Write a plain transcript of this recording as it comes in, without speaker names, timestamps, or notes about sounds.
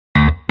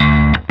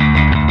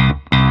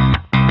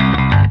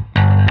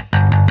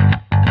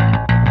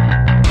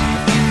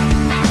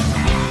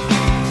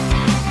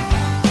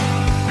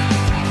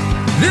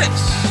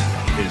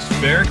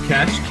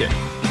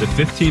the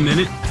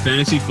 15-Minute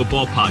Fantasy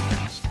Football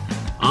Podcast.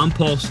 I'm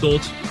Paul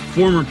Stoltz,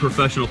 former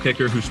professional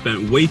kicker who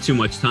spent way too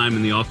much time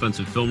in the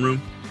offensive film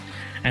room.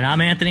 And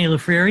I'm Anthony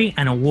LaFrieri,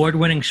 an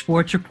award-winning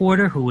sports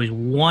reporter who is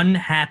one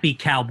happy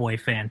Cowboy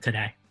fan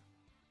today.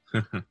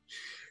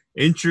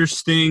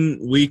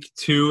 Interesting week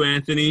 2,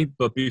 Anthony.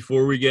 But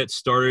before we get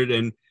started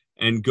and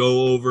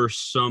go over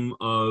some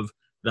of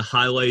the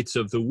highlights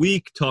of the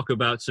week, talk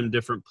about some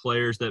different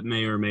players that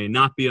may or may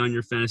not be on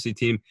your fantasy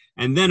team,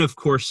 and then, of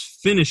course,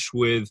 finish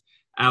with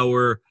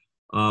our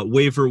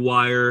waiver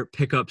wire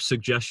pickup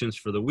suggestions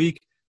for the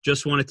week.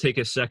 Just want to take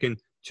a second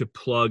to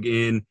plug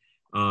in.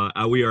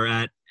 We are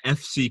at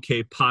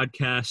FCK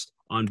Podcast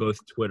on both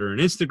Twitter and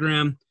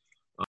Instagram.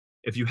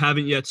 If you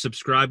haven't yet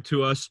subscribed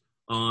to us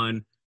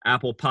on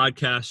Apple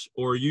Podcasts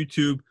or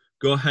YouTube,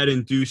 go ahead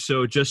and do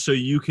so, just so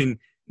you can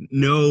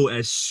know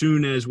as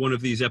soon as one of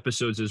these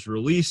episodes is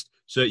released,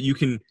 so that you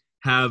can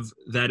have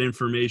that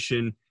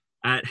information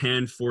at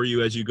hand for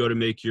you as you go to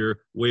make your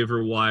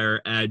waiver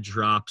wire ad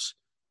drops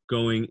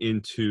going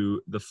into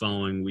the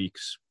following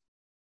weeks.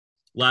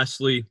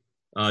 Lastly,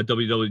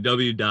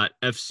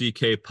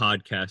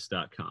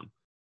 www.fckpodcast.com.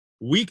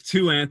 Week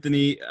 2,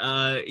 Anthony,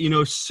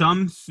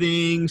 some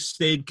things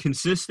stayed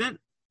consistent.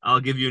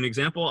 I'll give you an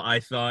example. I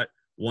thought,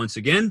 once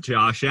again,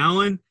 Josh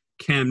Allen,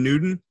 Cam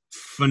Newton,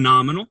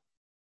 phenomenal.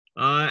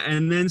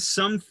 And then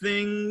some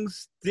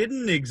things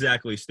didn't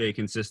exactly stay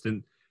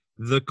consistent.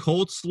 The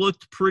Colts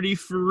looked pretty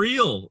for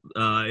real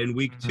in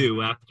week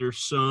 2 after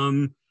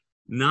some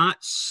not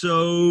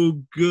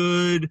so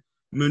good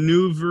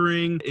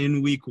maneuvering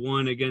in week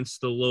 1 against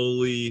the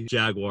lowly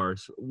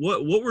Jaguars.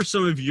 What were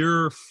some of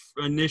your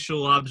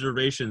initial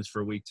observations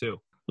for week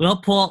 2? Well,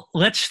 Paul,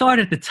 let's start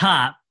at the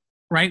top,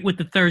 right, with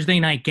the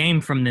Thursday night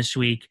game from this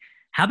week.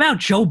 How about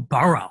Joe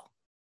Burrow?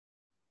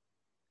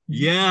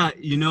 Yeah,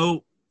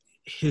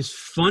 his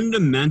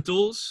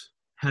fundamentals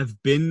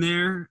have been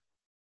there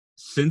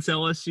since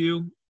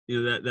LSU.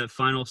 That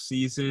final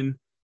season,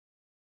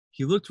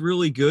 he looked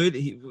really good.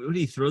 What did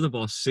he throw the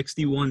ball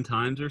 61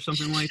 times or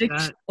something like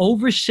that?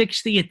 Over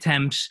 60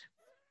 attempts,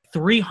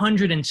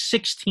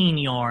 316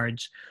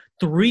 yards,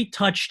 3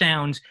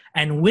 touchdowns,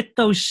 and with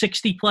those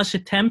 60-plus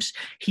attempts,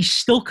 he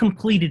still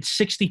completed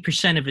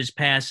 60% of his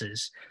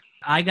passes.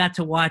 I got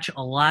to watch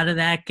a lot of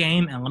that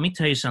game, and let me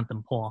tell you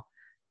something, Paul.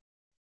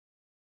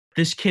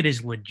 This kid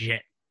is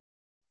legit.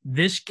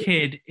 This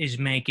kid is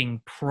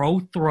making pro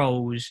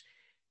throws.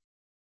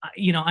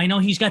 I know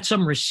he's got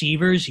some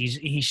receivers.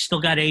 He's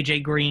still got A.J.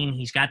 Green.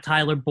 He's got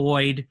Tyler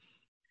Boyd.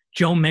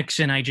 Joe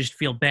Mixon, I just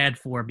feel bad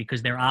for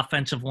because their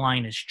offensive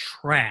line is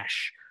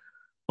trash.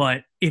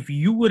 But if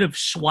you would have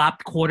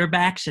swapped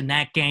quarterbacks in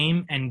that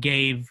game and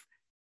gave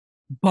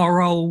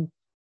Burrow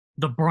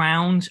the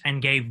Browns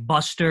and gave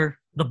Buster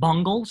the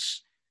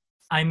Bungles,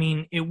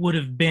 it would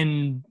have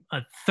been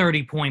a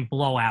 30-point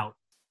blowout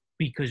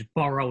because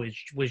Burrow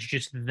was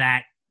just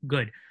that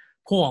good.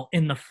 Paul,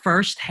 in the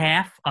first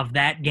half of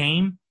that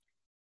game,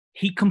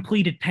 he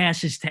completed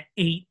passes to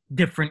 8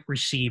 different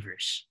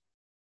receivers.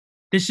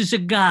 This is a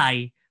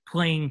guy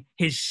playing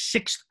his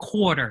 6th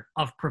quarter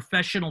of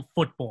professional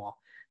football.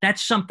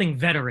 That's something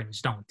veterans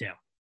don't do.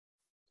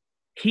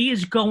 He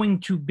is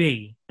going to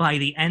be, by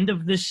the end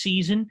of this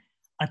season,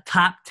 a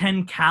top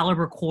 10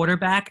 caliber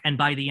quarterback, and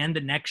by the end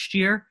of next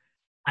year,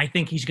 I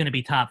think he's going to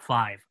be top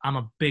 5. I'm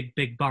a big,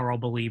 big Burrow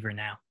believer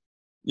now.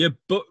 Yeah,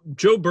 but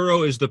Joe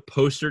Burrow is the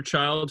poster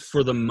child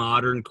for the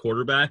modern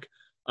quarterback,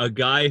 a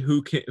guy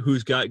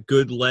who's got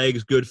good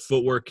legs, good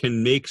footwork,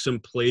 can make some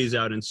plays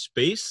out in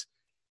space.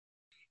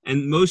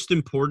 And most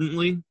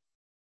importantly,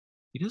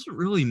 he doesn't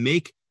really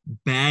make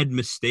bad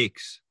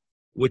mistakes,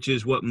 which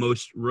is what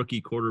most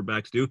rookie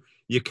quarterbacks do.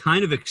 You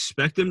kind of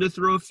expect him to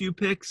throw a few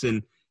picks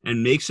and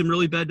make some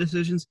really bad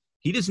decisions.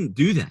 He doesn't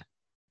do that.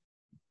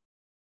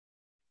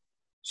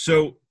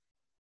 So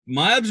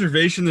my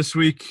observation this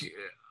week,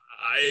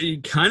 I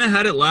kind of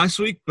had it last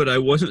week, but I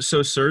wasn't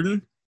so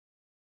certain.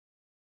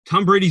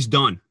 Tom Brady's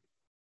done.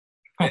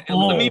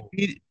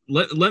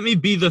 Let me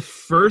be the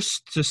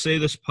first to say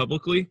this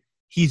publicly.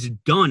 He's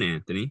done,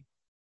 Anthony.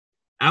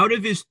 Out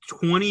of his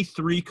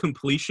 23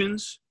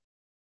 completions,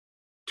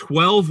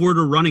 12 were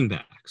to running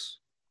backs.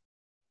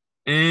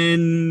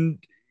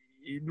 And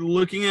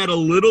looking at a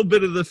little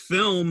bit of the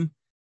film,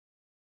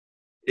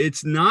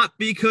 it's not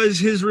because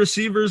his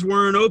receivers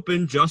weren't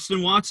open.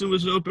 Justin Watson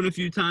was open a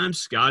few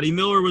times. Scotty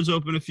Miller was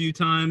open a few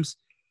times.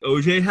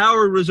 O.J.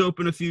 Howard was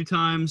open a few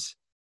times.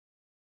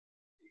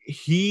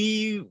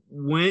 He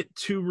went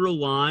to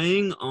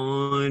relying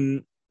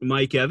on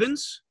Mike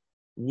Evans,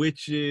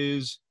 which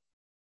is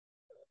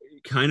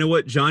kind of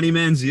what Johnny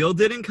Manziel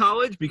did in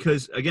college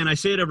because, again, I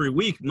say it every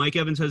week, Mike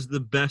Evans has the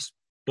best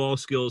ball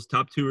skills,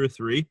 top 2 or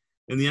 3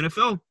 in the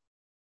NFL.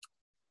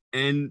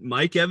 And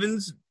Mike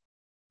Evans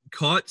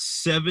caught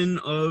 7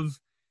 of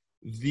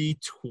the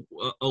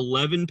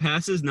 11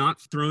 passes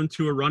not thrown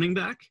to a running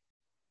back,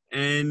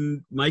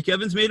 and Mike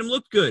Evans made him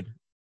look good.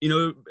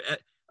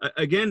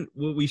 Again,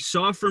 what we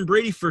saw from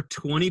Brady for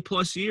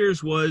 20-plus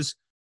years was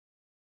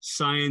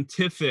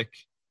scientific,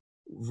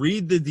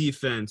 read the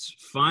defense,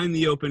 find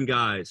the open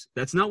guys.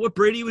 That's not what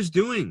Brady was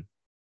doing.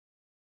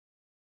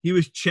 He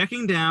was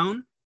checking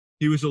down.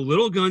 He was a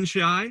little gun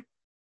shy,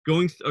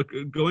 going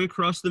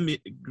across the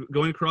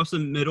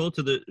middle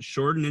to the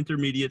short and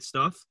intermediate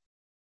stuff.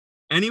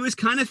 And he was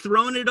kind of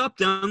throwing it up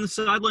down the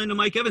sideline to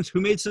Mike Evans, who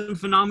made some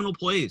phenomenal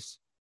plays.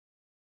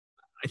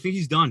 I think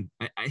he's done.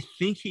 I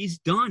think he's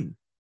done.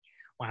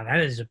 Wow,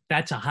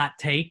 that's a hot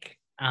take.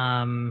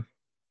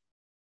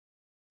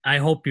 I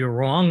hope you're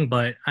wrong,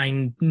 but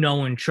I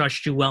know and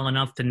trust you well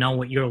enough to know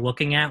what you're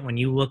looking at when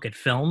you look at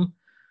film.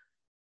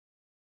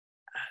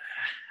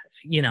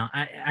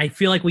 I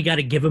feel like we got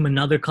to give him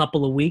another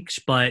couple of weeks,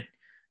 but,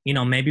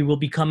 maybe we'll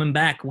be coming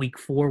back week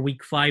 4,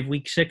 week 5,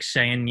 week 6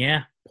 saying,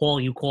 yeah, Paul,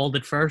 you called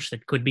it first.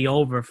 It could be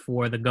over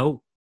for the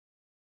GOAT.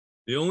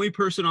 The only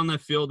person on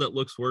that field that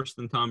looks worse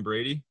than Tom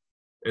Brady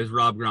is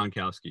Rob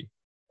Gronkowski.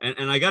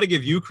 And I got to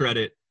give you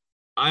credit.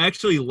 I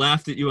actually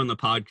laughed at you on the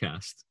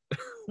podcast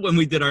when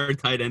we did our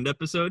tight end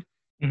episode.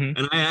 Mm-hmm.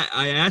 And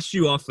I asked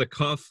you off the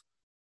cuff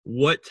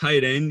what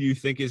tight end you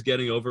think is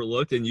getting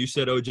overlooked, and you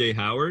said O.J.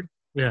 Howard.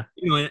 Yeah.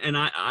 And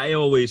I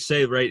always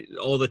say, right,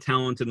 all the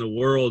talent in the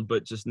world,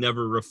 but just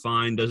never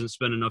refined, doesn't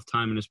spend enough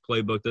time in his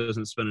playbook,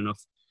 doesn't spend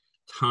enough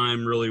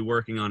time really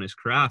working on his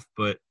craft.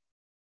 But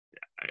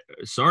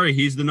sorry,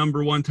 he's the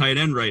number one tight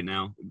end right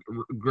now.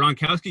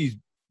 Gronkowski's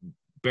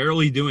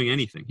barely doing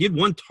anything. He had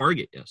 1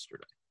 target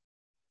yesterday.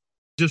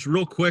 Just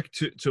real quick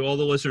to all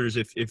the listeners,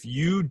 if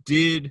you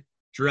did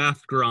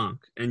draft Gronk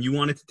and you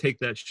wanted to take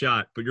that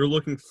shot, but you're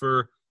looking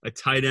for a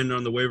tight end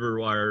on the waiver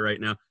wire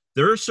right now,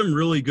 there are some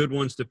really good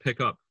ones to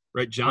pick up,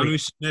 right? Jonnu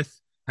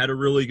Smith had a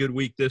really good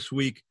week this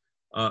week.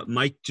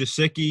 Mike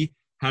Gesicki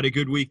had a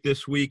good week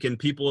this week, and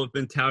people have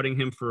been touting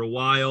him for a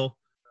while.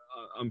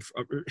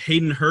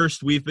 Hayden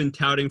Hurst, we've been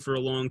touting for a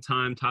long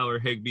time. Tyler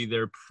Higbee,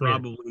 they're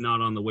probably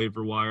not on the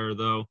waiver wire,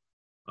 though.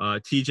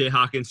 TJ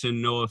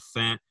Hawkinson, Noah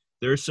Fant.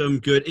 There's some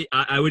good –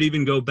 I would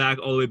even go back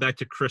all the way back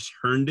to Chris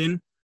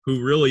Herndon,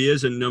 who really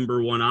is a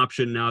number one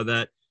option now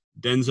that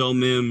Denzel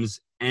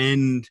Mims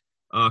and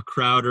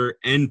Crowder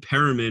and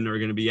Perriman are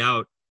going to be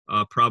out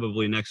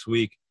probably next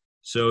week.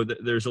 So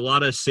there's a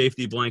lot of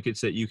safety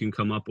blankets that you can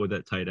come up with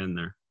at tight end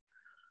there.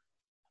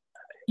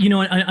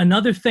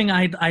 Another thing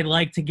I'd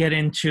like to get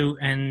into,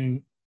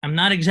 and I'm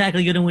not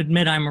exactly going to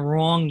admit I'm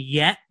wrong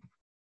yet,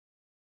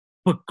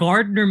 but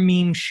Gardner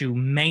Minshew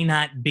may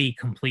not be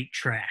complete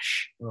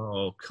trash.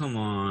 Oh, come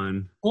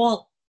on.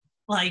 Well,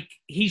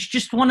 he's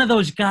just one of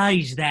those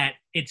guys that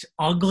it's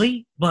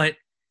ugly, but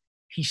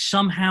he's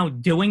somehow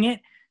doing it.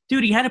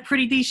 Dude, he had a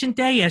pretty decent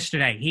day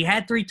yesterday. He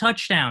had 3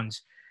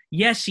 touchdowns.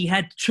 Yes, he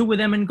had 2 of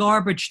them in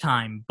garbage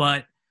time,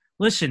 but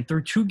listen,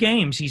 through 2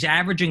 games, he's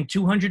averaging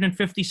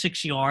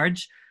 256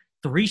 yards,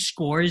 3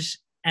 scores,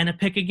 and a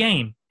pick a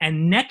game.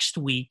 And next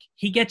week,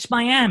 he gets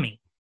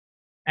Miami,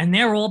 and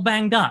they're all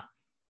banged up.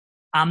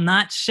 I'm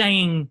not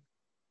saying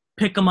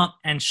pick him up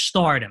and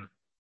start him,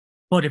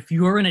 but if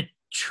you're in a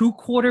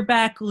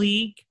 2-quarterback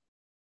league,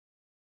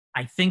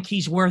 I think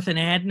he's worth an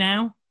ad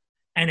now.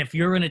 And if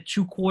you're in a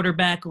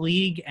 2-quarterback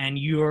league and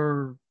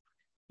you're,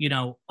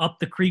 up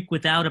the creek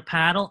without a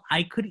paddle,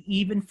 I could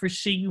even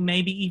foresee you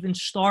maybe even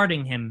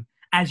starting him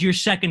as your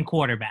second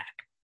quarterback.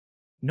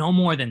 No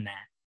more than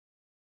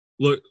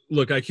that.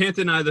 Look, I can't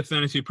deny the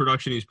fantasy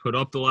production he's put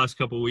up the last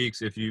couple of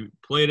weeks. If you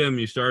played him,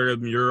 you started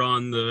him, you're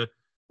on the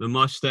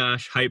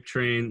mustache hype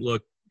train.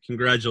 Look,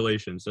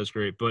 congratulations. That's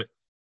great. But,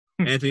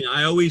 Anthony,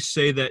 I always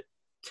say that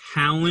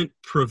talent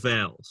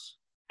prevails.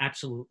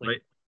 Absolutely.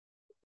 Right?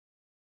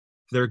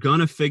 They're going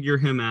to figure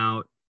him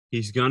out.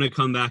 He's going to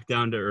come back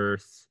down to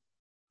earth.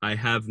 I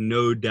have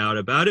no doubt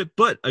about it.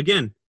 But,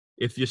 again,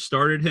 if you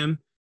started him,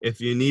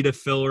 if you need a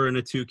filler in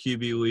a 2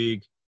 QB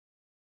league,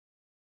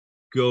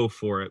 go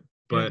for it.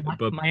 But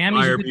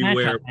Miami's a good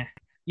matchup.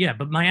 Yeah,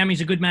 but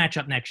Miami's a good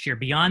matchup next year.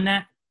 Beyond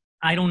that,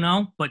 I don't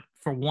know. But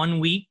for 1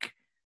 week,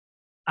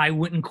 I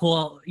wouldn't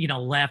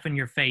laugh in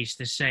your face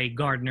to say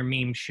Gardner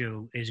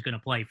Minshew is going to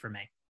play for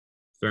me.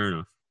 Fair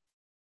enough.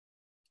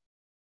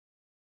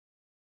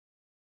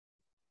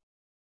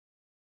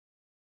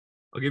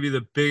 I'll give you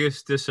the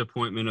biggest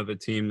disappointment of a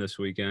team this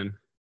weekend.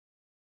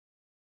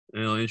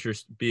 And I'll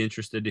be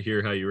interested to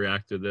hear how you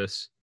react to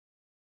this.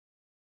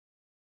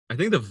 I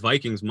think the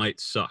Vikings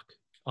might suck.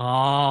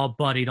 Oh,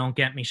 buddy, don't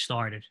get me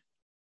started.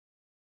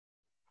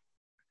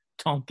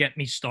 Don't get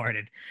me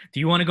started. Do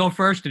you want to go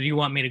first or do you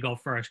want me to go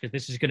first? Because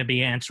this is going to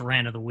be Ant's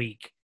rant of the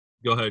week.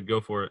 Go ahead. Go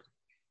for it.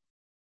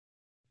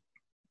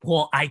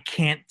 Paul, I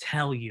can't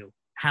tell you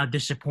how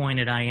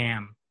disappointed I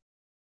am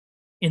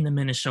in the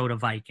Minnesota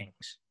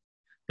Vikings.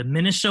 The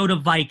Minnesota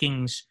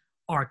Vikings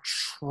are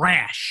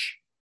trash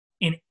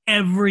in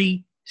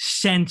every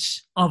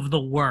sense of the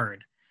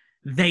word.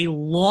 They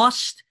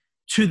lost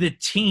to the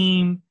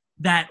team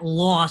that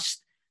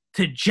lost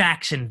to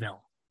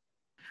Jacksonville.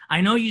 I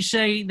know you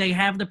say they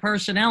have the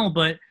personnel,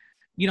 but,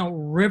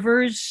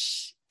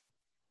 Rivers,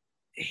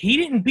 he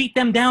didn't beat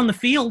them down the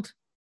field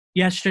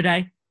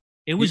yesterday.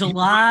 It was a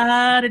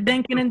lot of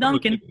dinking and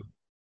dunking.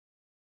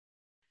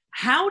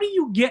 How do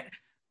you get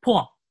 –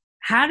 Paul,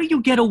 How do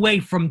you get away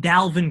from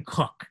Dalvin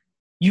Cook?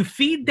 You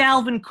feed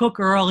Dalvin Cook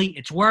early.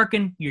 It's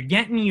working. You're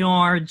getting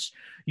yards.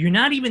 You're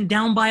not even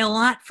down by a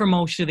lot for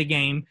most of the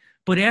game.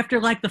 But after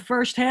like the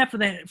first half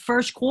of the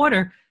first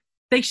quarter,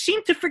 they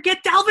seem to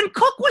forget Dalvin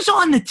Cook was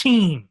on the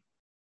team.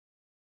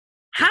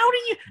 How do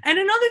you – and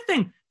another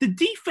thing, the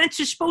defense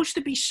is supposed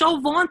to be so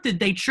vaunted.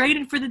 They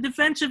traded for the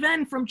defensive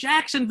end from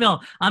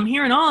Jacksonville. I'm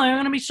hearing, oh, they're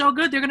going to be so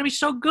good. They're going to be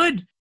so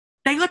good.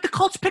 They let the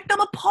Colts pick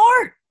them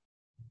apart.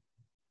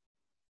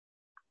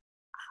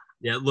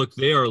 Yeah, look,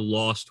 they are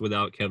lost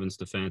without Kevin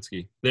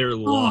Stefanski. They're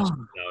lost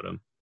without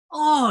him.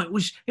 Oh, it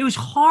was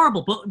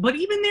horrible. But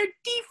even their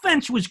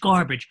defense was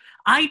garbage.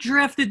 I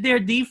drafted their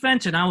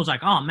defense, and I was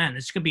like, oh, man,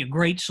 this could be a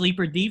great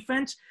sleeper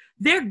defense.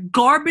 They're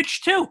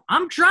garbage, too.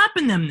 I'm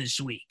dropping them this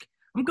week.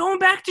 I'm going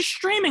back to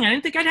streaming. I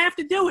didn't think I'd have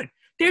to do it.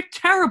 They're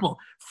terrible.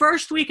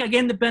 First week, I gave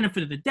them the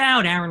benefit of the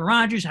doubt. Aaron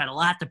Rodgers had a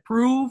lot to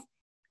prove.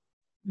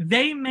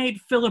 They made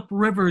Phillip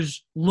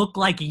Rivers look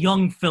like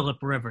young Phillip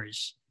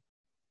Rivers.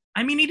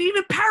 I mean,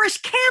 even Paris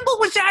Campbell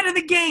was out of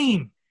the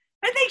game,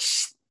 and they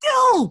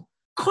still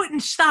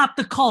couldn't stop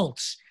the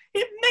Colts.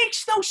 It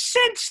makes no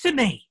sense to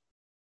me.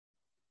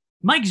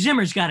 Mike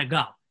Zimmer's got to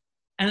go.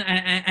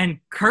 And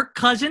Kirk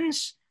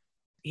Cousins,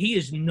 he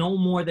is no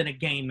more than a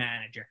game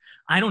manager.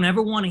 I don't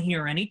ever want to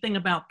hear anything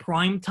about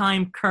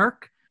primetime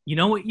Kirk. You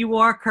know what you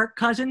are, Kirk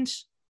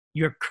Cousins?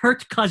 You're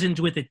Kirk Cousins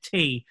with a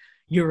T.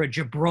 You're a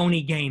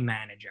jabroni game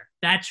manager.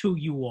 That's who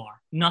you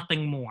are.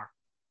 Nothing more.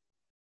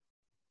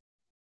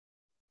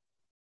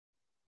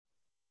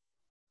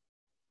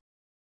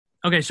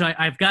 Okay, so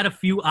I've got a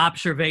few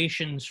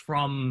observations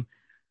from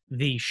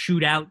the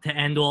shootout to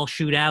end all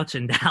shootouts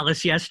in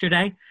Dallas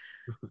yesterday.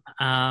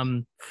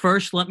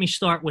 First, let me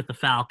start with the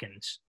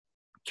Falcons.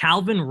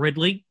 Calvin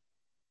Ridley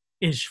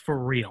is for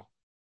real.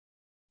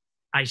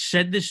 I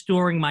said this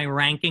during my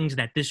rankings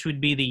that this would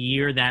be the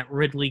year that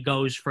Ridley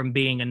goes from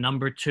being a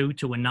number 2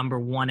 to a number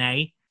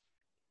 1A.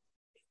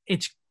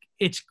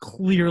 It's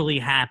clearly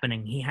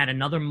happening. He had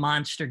another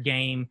monster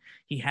game.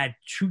 He had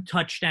 2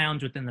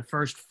 touchdowns within the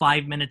first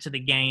 5 minutes of the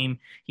game.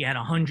 He had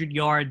 100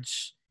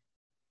 yards.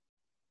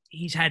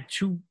 He's had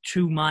two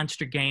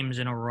monster games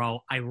in a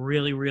row. I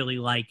really, really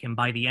like him.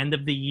 By the end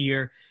of the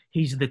year,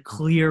 he's the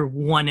clear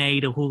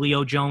 1A to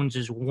Julio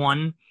Jones'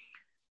 1.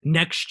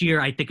 Next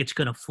year, I think it's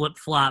going to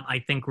flip-flop. I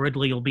think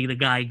Ridley will be the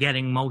guy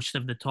getting most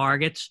of the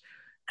targets.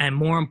 And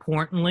more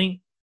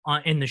importantly,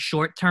 in the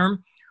short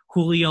term,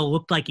 Julio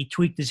looked like he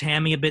tweaked his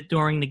hammy a bit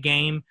during the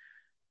game.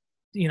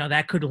 You know,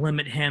 that could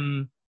limit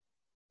him.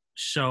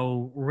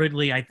 So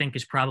Ridley, I think,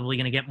 is probably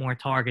going to get more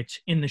targets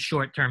in the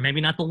short term. Maybe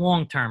not the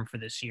long term for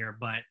this year,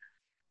 but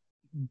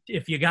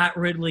if you got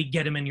Ridley,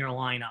 get him in your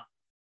lineup.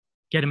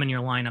 Get him in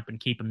your lineup and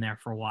keep him there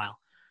for a while.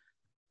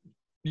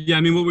 Yeah,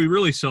 I mean, what we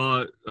really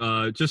saw,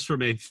 just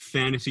from a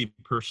fantasy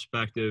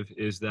perspective,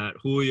 is that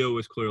Julio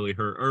was clearly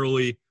hurt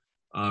early.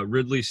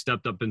 Ridley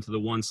stepped up into the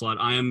 1 slot.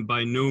 I am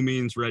by no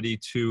means ready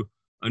to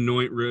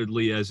anoint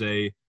Ridley as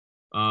a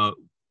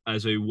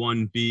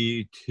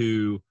 1B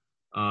to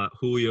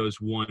Julio's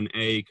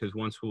 1A, because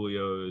once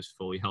Julio is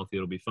fully healthy,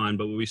 it'll be fine.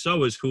 But what we saw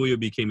was Julio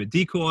became a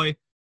decoy,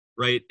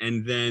 right?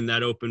 And then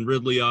that opened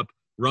Ridley up.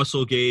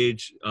 Russell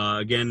Gage,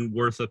 again,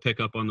 worth a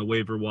pickup on the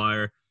waiver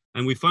wire.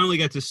 And we finally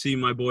got to see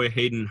my boy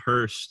Hayden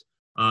Hurst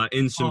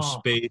in some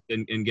space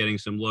and getting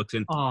some looks.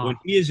 And when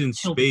he is in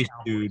space,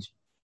 dude,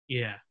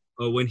 yeah.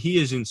 When he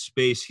is in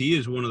space, he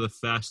is one of the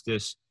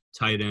fastest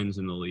tight ends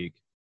in the league.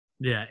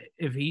 Yeah,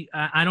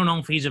 I don't know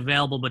if he's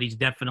available, but he's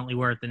definitely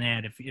worth an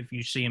ad if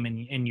you see him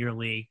in your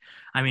league.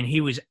 I mean, he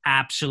was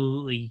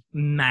absolutely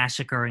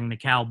massacring the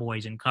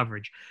Cowboys in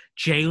coverage.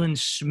 Jalen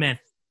Smith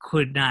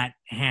could not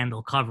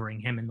handle covering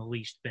him in the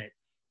least bit.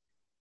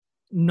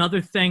 Another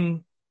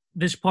thing,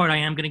 this part I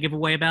am going to give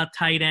away about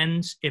tight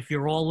ends. If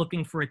you're all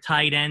looking for a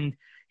tight end,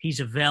 he's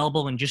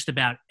available in just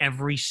about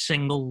every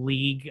single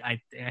league.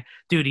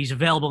 Dude, he's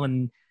available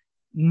in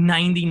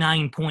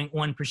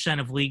 99.1%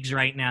 of leagues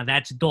right now.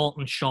 That's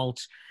Dalton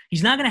Schultz.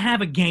 He's not going to have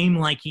a game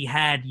like he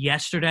had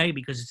yesterday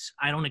because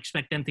I don't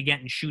expect them to get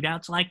in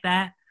shootouts like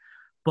that.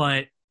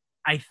 But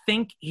I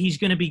think he's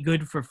going to be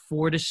good for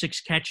 4 to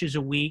 6 catches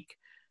a week.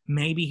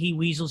 Maybe he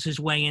weasels his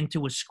way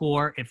into a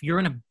score. If you're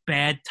in a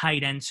bad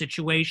tight end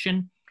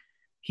situation,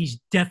 he's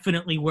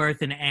definitely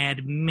worth an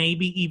ad,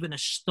 maybe even a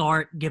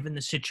start given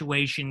the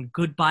situation.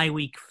 Good bye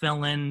week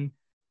fill-in.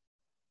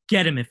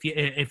 Get him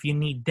if you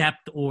need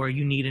depth or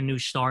you need a new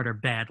starter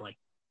badly.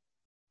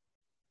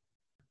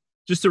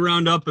 Just to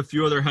round up a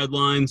few other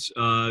headlines,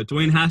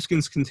 Dwayne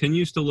Haskins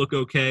continues to look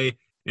okay.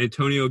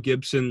 Antonio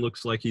Gibson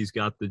looks like he's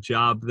got the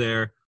job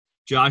there.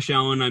 Josh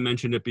Allen, I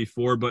mentioned it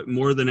before, but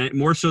more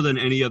so than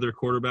any other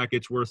quarterback,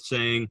 it's worth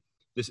saying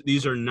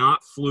these are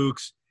not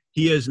flukes.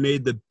 He has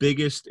made the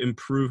biggest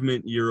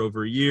improvement year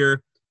over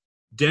year.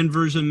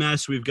 Denver's a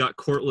mess. We've got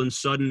Cortland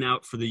Sutton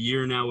out for the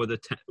year now with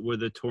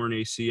a torn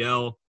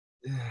ACL.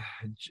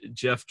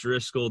 Jeff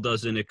Driscoll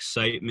doesn't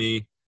excite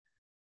me.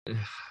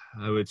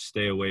 I would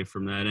stay away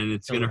from that, and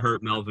it's going to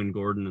hurt Melvin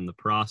Gordon in the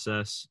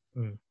process.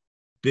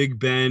 Big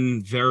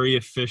Ben, very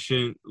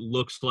efficient,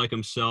 looks like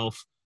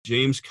himself.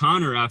 James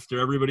Conner, after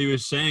everybody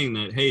was saying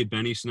that, hey,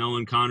 Benny Snell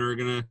and Conner are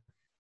going to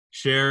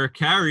share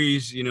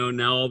carries,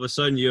 now all of a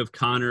sudden you have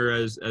Conner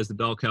as the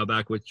bell cow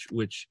back,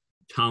 which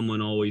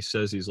Tomlin always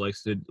says he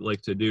likes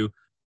to do.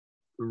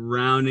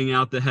 Rounding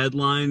out the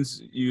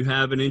headlines, you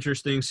have an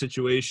interesting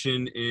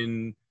situation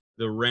in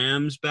the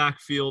Rams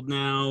backfield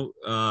now.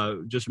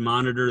 Just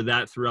monitor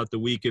that throughout the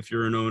week if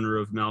you're an owner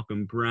of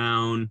Malcolm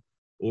Brown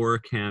or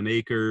Cam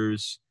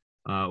Akers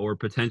or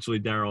potentially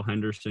Darrell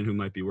Henderson, who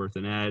might be worth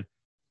an ad.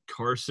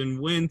 Carson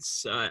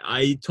Wentz,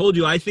 I told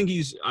you,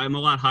 I'm a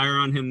lot higher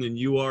on him than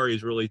you are.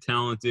 He's really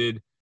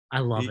talented. I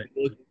love it.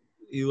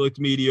 He looked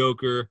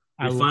mediocre.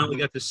 We finally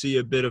got to see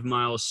a bit of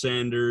Miles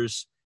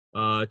Sanders,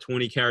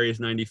 20 carries,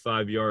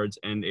 95 yards,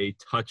 and a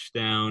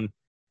touchdown.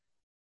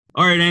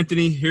 All right,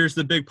 Anthony, here's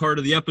the big part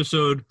of the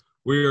episode.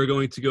 We are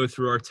going to go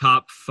through our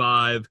top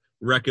 5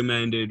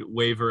 recommended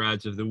waiver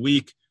ads of the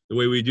week. The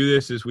way we do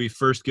this is we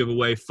first give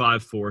away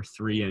 5, 4,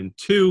 3, and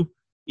 2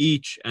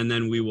 each, and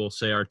then we will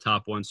say our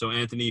top one. So,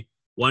 Anthony,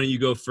 why don't you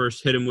go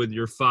first? Hit him with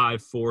your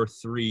 5, 4,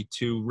 3,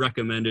 2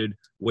 recommended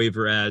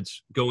waiver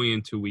ads going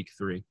into week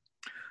 3.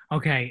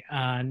 Okay,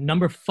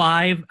 number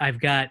 5, I've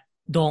got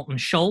Dalton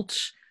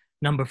Schultz.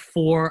 Number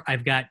 4,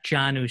 I've got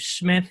Jonnu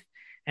Smith.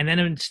 And then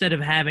instead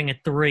of having a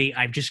 3,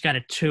 I've just got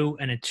a 2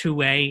 and a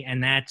 2A,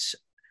 and that's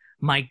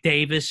Mike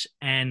Davis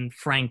and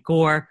Frank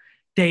Gore.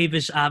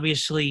 Davis,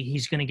 obviously,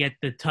 he's going to get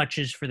the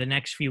touches for the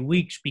next few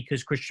weeks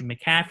because Christian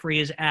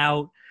McCaffrey is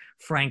out.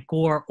 Frank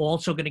Gore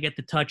also going to get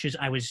the touches.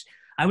 I was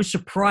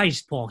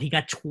surprised, Paul. He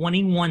got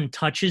 21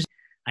 touches.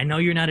 I know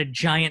you're not a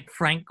giant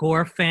Frank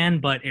Gore fan,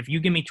 but if you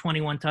give me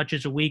 21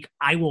 touches a week,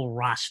 I will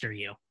roster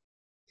you.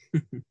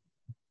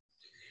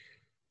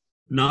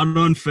 Not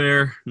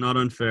unfair.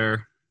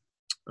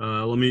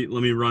 Let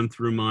me run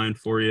through mine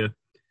for you.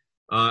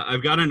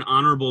 I've got an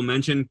honorable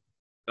mention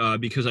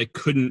because I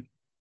couldn't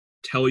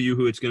tell you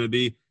who it's going to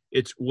be.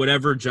 It's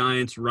whatever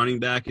Giants running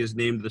back is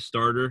named the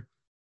starter.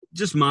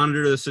 Just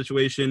monitor the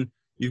situation.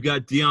 You've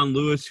got Dion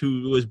Lewis,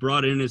 who was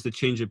brought in as the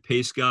change of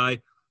pace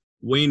guy.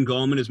 Wayne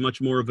Gallman is much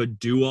more of a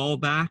do-all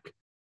back.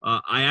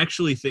 I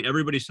actually think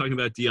everybody's talking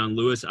about Dion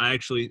Lewis.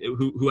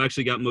 Who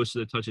actually got most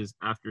of the touches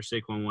after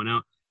Saquon went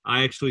out.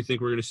 I actually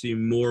think we're going to see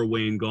more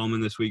Wayne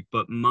Gallman this week.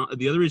 But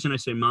the other reason I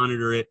say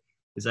monitor it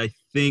is I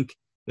think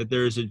that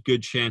there is a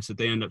good chance that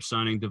they end up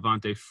signing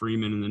Devontae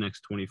Freeman in the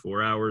next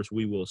 24 hours.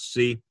 We will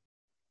see.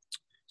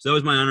 So that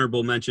was my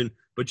honorable mention.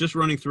 But just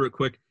running through it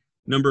quick,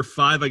 number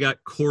 5, I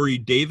got Corey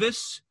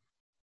Davis.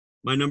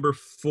 My number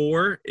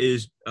 4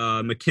 is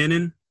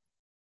McKinnon.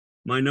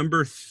 My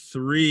number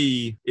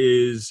 3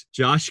 is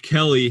Josh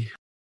Kelly.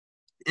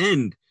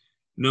 And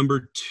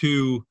number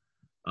 2,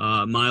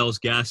 Myles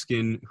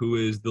Gaskin, who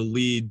is the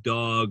lead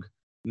dog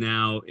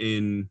now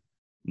in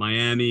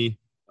Miami.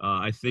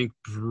 I think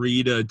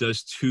Breida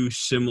does too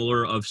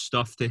similar of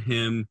stuff to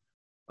him,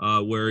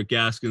 where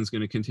Gaskin's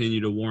going to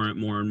continue to warrant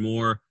more and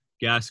more.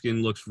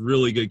 Gaskin looks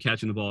really good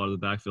catching the ball out of the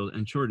backfield,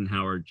 and Jordan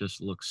Howard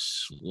just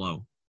looks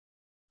slow.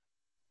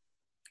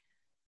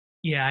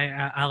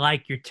 Yeah, I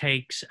like your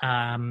takes.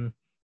 I'm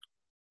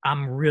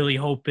really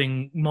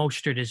hoping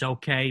Mostert is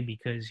okay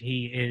because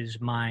he is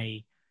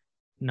my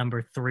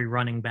number 3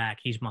 running back.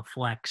 He's my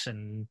flex,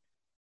 and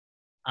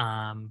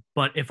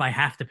but if I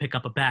have to pick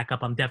up a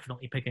backup, I'm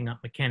definitely picking up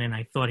McKinnon.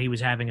 I thought he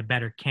was having a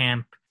better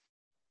camp,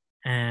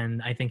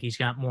 and I think he's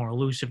got more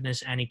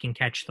elusiveness, and he can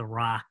catch the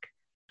rock.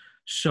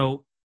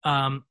 So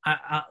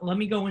let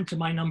me go into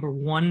my number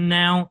 1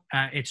 now.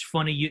 It's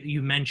funny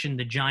you mentioned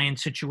the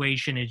Giants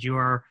situation as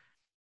your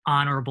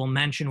honorable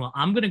mention. Well,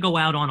 I'm going to go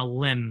out on a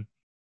limb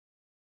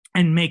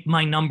and make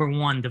my number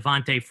 1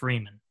 Devontae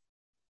Freeman,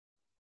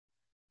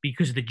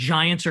 because the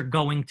Giants are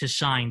going to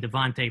sign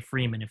Devontae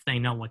Freeman if they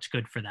know what's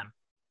good for them.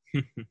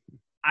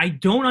 I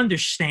don't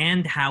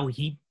understand how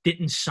he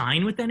didn't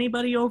sign with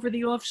anybody over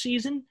the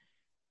offseason.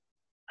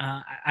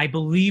 I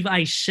believe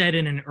I said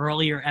in an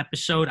earlier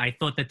episode I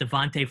thought that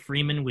Devontae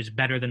Freeman was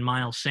better than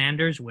Miles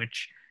Sanders,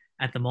 which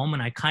at the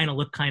moment I kind of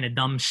look kind of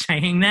dumb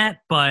saying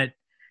that, but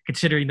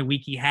considering the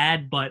week he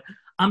had. But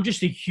I'm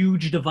just a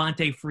huge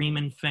Devontae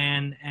Freeman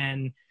fan,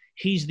 and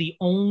he's the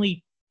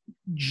only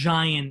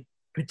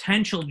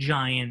potential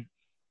giant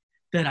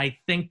that I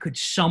think could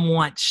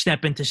somewhat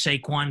step into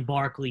Saquon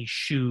Barkley's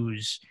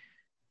shoes.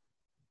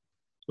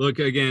 Look,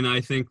 again,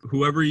 I think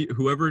whoever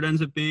it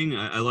ends up being,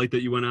 I like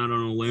that you went out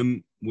on a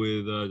limb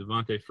with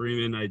Devontae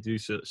Freeman. I do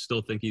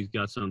still think he's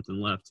got something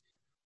left.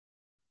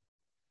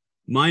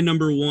 My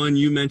number 1,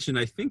 you mentioned,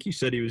 I think you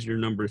said he was your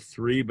number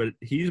 3, but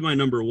he's my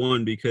number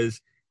 1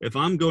 because if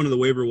I'm going to the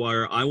waiver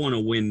wire, I want to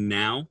win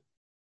now.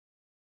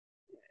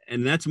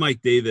 And that's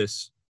Mike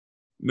Davis.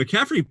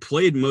 McCaffrey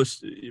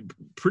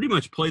pretty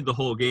much played the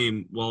whole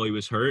game while he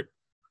was hurt.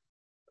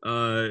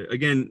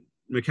 Again,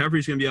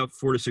 McCaffrey's going to be out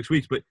 4 to 6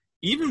 weeks, but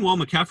even while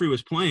McCaffrey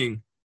was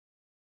playing,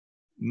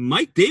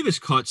 Mike Davis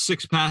caught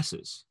 6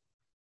 passes.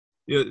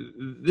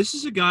 This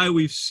is a guy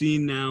we've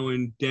seen now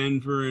in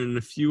Denver and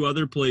a few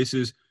other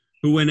places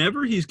who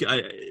whenever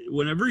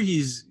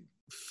he's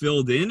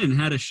filled in and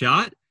had a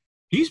shot,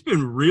 he's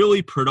been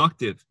really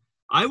productive.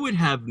 I would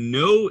have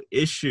no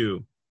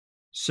issue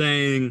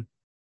saying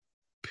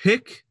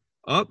pick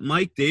up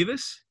Mike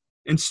Davis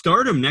and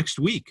start him next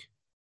week.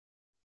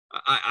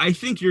 I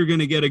think you're going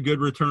to get a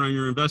good return on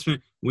your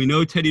investment. We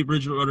know Teddy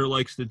Bridgewater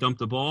likes to dump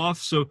the ball off.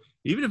 So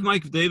even if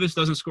Mike Davis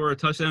doesn't score a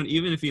touchdown,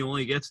 even if he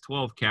only gets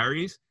 12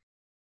 carries,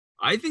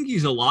 I think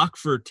he's a lock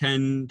for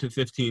 10 to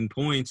 15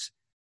 points.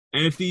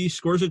 And if he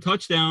scores a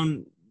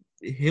touchdown,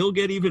 he'll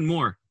get even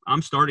more.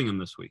 I'm starting him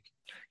this week.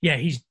 Yeah,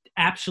 he's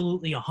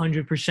absolutely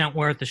 100%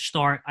 worth a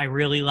start. I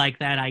really like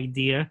that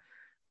idea.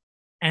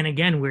 And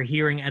again, we're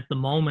hearing at the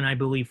moment, I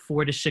believe,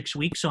 4 to 6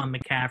 weeks on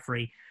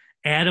McCaffrey.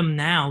 Add him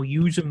now,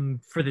 use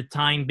him for the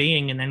time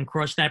being, and then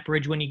cross that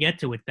bridge when you get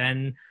to it.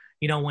 Then,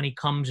 when he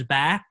comes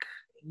back,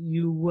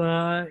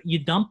 you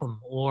dump him,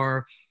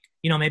 or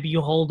maybe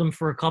you hold him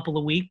for a couple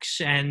of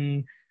weeks,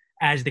 and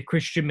as the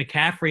Christian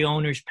McCaffrey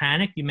owners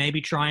panic, you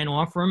maybe try and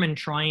offer him and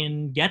try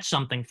and get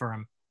something for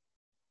him.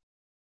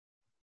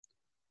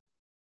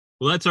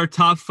 Well, that's our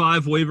top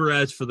 5 waiver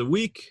ads for the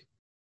week.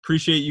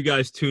 Appreciate you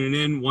guys tuning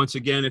in. Once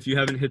again, if you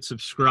haven't hit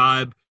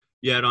subscribe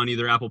yet on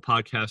either Apple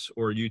Podcasts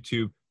or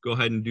YouTube, go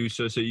ahead and do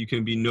so you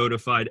can be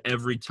notified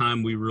every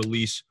time we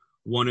release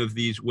one of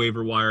these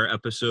waiver wire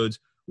episodes.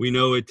 We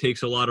know it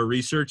takes a lot of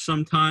research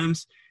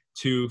sometimes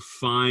to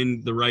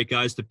find the right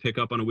guys to pick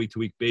up on a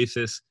week-to-week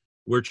basis.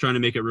 We're trying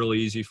to make it really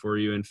easy for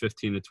you in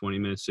 15 to 20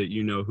 minutes so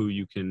you know who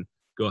you can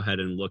go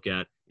ahead and look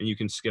at, and you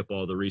can skip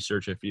all the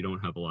research if you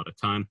don't have a lot of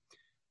time.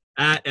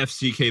 At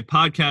FCK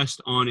Podcast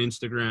on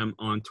Instagram,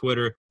 on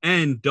Twitter,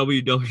 and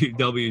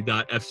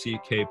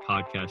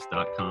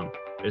www.fckpodcast.com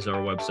is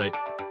our website.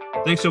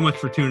 Thanks so much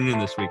for tuning in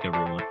this week,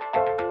 everyone.